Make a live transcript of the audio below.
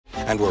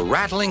and were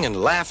rattling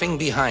and laughing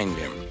behind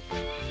him.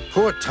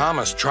 Poor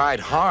Thomas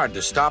tried hard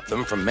to stop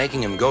them from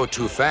making him go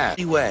too fast.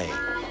 Anyway,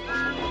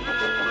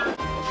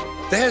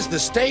 there's the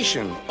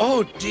station.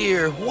 Oh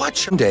dear,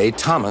 watch. One day,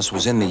 Thomas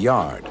was in the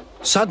yard.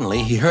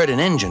 Suddenly, he heard an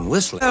engine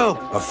whistling. Help!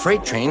 A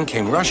freight train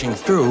came rushing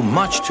through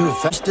much too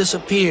fast,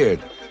 disappeared.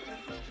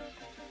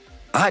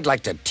 I'd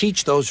like to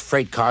teach those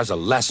freight cars a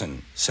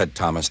lesson, said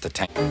Thomas the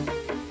Tank.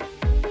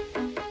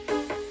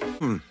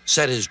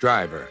 Said his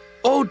driver.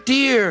 Oh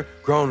dear,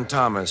 groaned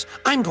Thomas.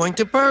 I'm going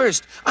to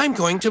burst. I'm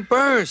going to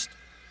burst.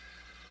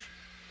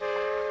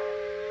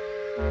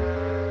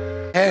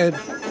 Head,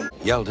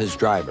 yelled his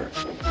driver.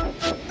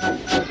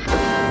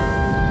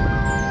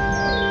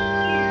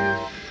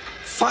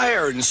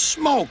 Fire and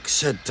smoke,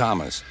 said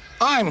Thomas.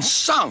 I'm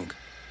sunk.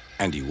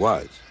 And he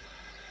was.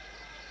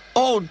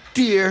 Oh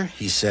dear,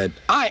 he said,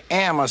 I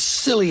am a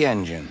silly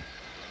engine.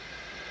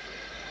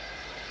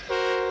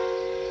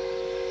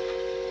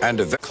 And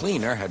the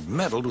cleaner had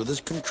meddled with his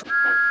control.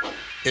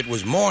 It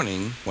was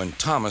morning when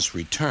Thomas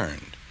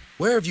returned.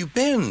 Where have you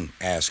been?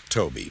 Asked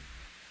Toby.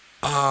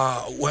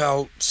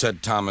 Well,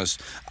 said Thomas,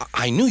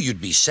 I knew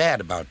you'd be sad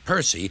about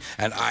Percy,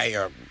 and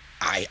I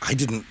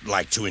didn't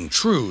like to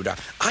intrude.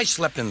 I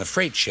slept in the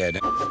freight shed.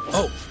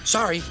 Oh,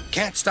 sorry,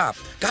 can't stop.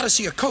 Gotta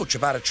see a coach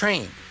about a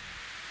train.